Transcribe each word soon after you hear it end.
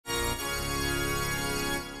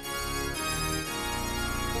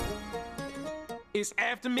It's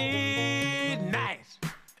after midnight.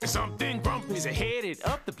 Something grumpy is headed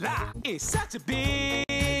up the block. It's such a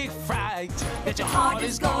big fright that your heart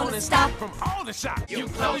is gonna stop from all the shock. You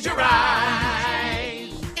close your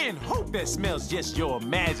eyes and hope that smells just your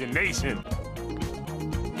imagination.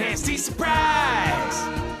 Nasty surprise.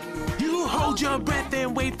 You hold your breath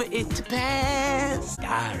and wait for it to pass.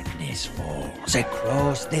 Darkness falls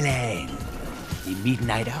across the land. The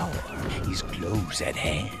midnight hour is close at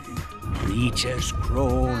hand. Creatures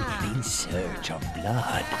crawl in search of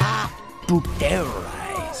blood to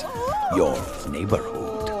terrorize your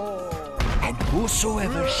neighborhood. And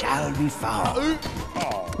whosoever shall be found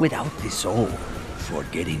without the soul for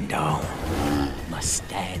getting down must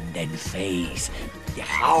stand and face the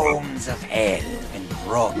hounds of hell and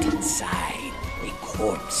rot inside a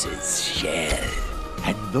corpse's shell.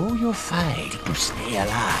 And though you fight to stay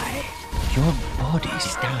alive, your body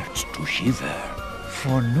starts to shiver.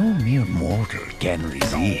 For no mere mortal can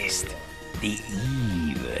resist the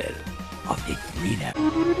evil of the thriller.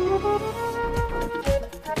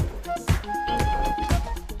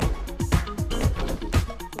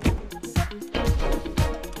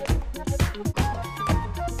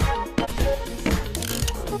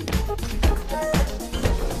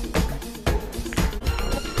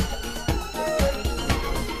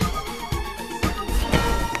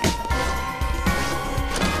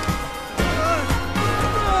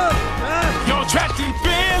 Trapped in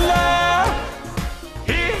thriller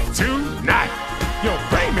here tonight. Your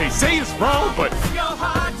brain may say it's wrong, but your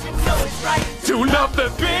heart should know it's right. To love the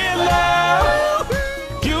thriller,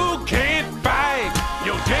 you can't fight.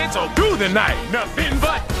 You'll dance all through the night. Nothing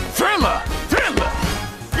but thriller, thriller,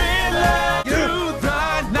 thriller through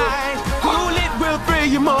the night. Cool, it will thrill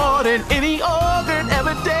you more than any organ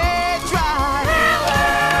ever did try.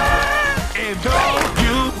 And though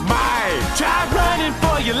you might try running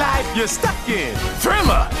for your life, you're stuck in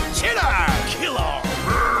thriller. Chitter!